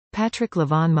Patrick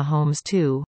Lavon Mahomes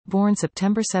II, born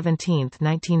September 17,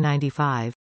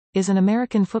 1995, is an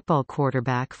American football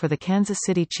quarterback for the Kansas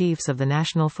City Chiefs of the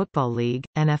National Football League,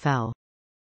 NFL.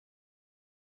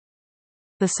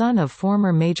 The son of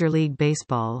former Major League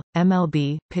Baseball,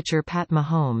 MLB, pitcher Pat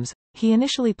Mahomes, he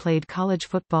initially played college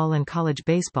football and college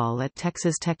baseball at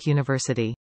Texas Tech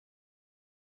University.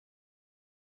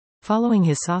 Following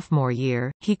his sophomore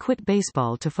year, he quit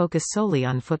baseball to focus solely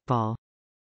on football.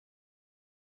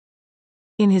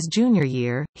 In his junior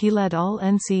year, he led all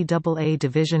NCAA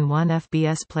Division I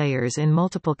FBS players in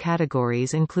multiple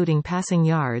categories including passing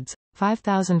yards,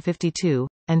 5,052,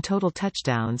 and total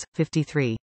touchdowns,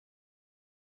 53.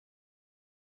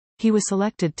 He was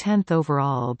selected 10th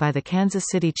overall by the Kansas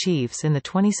City Chiefs in the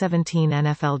 2017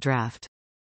 NFL Draft.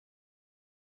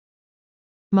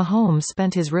 Mahomes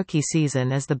spent his rookie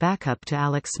season as the backup to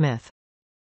Alex Smith.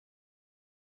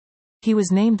 He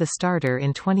was named the starter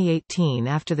in 2018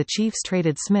 after the Chiefs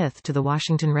traded Smith to the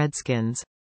Washington Redskins.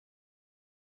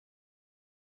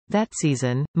 That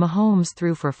season, Mahomes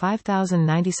threw for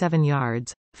 5,097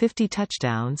 yards, 50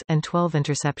 touchdowns, and 12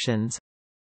 interceptions.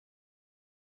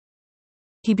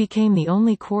 He became the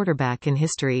only quarterback in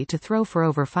history to throw for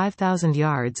over 5,000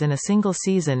 yards in a single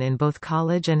season in both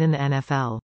college and in the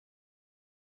NFL.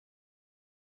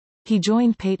 He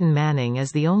joined Peyton Manning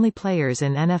as the only players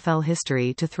in NFL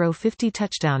history to throw 50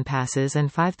 touchdown passes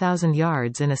and 5,000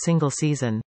 yards in a single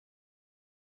season.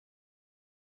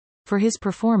 For his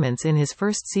performance in his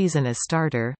first season as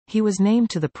starter, he was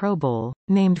named to the Pro Bowl,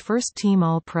 named First-Team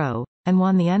All-Pro, and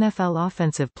won the NFL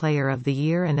Offensive Player of the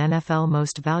Year and NFL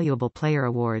Most Valuable Player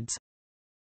awards.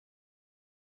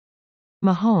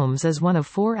 Mahomes is one of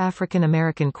 4 African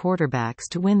American quarterbacks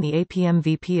to win the AP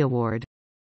MVP award.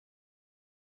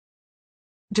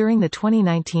 During the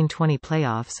 2019-20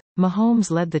 playoffs,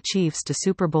 Mahomes led the Chiefs to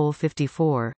Super Bowl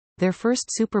 54, their first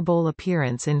Super Bowl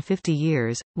appearance in 50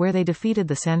 years, where they defeated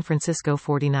the San Francisco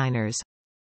 49ers.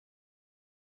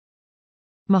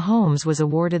 Mahomes was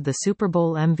awarded the Super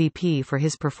Bowl MVP for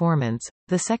his performance,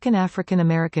 the second African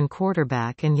American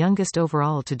quarterback and youngest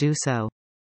overall to do so.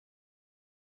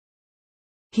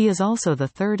 He is also the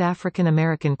third African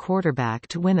American quarterback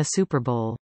to win a Super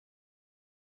Bowl.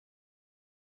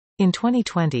 In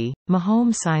 2020,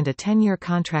 Mahomes signed a 10-year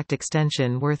contract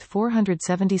extension worth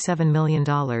 $477 million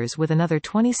with another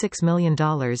 $26 million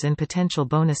in potential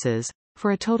bonuses,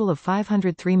 for a total of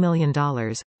 $503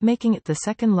 million, making it the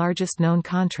second largest known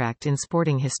contract in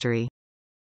sporting history.